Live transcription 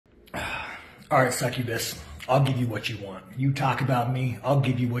All right, succubus, I'll give you what you want. You talk about me, I'll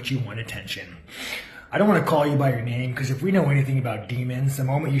give you what you want, attention. I don't want to call you by your name because if we know anything about demons, the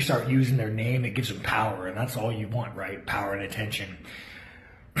moment you start using their name, it gives them power, and that's all you want, right? Power and attention.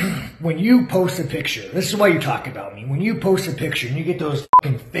 When you post a picture, this is why you talk about me. When you post a picture and you get those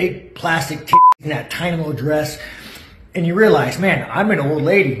fucking fake plastic titties in that tiny little dress, and you realize, man, I'm an old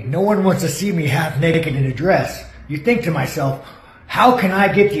lady. No one wants to see me half naked in a dress. You think to myself, how can I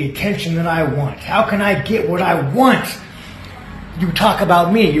get the attention that I want? How can I get what I want? You talk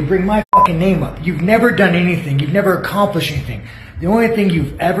about me. You bring my fucking name up. You've never done anything. You've never accomplished anything. The only thing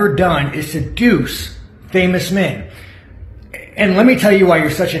you've ever done is seduce famous men. And let me tell you why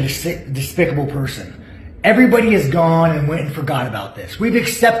you're such a despicable person. Everybody has gone and went and forgot about this. We've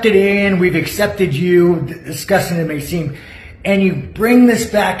accepted Ian. We've accepted you, disgusting it may seem. And you bring this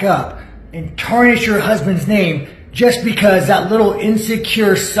back up and tarnish your husband's name just because that little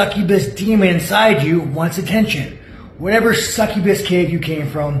insecure succubus demon inside you wants attention. Whatever succubus cave you came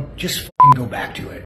from, just fucking go back to it.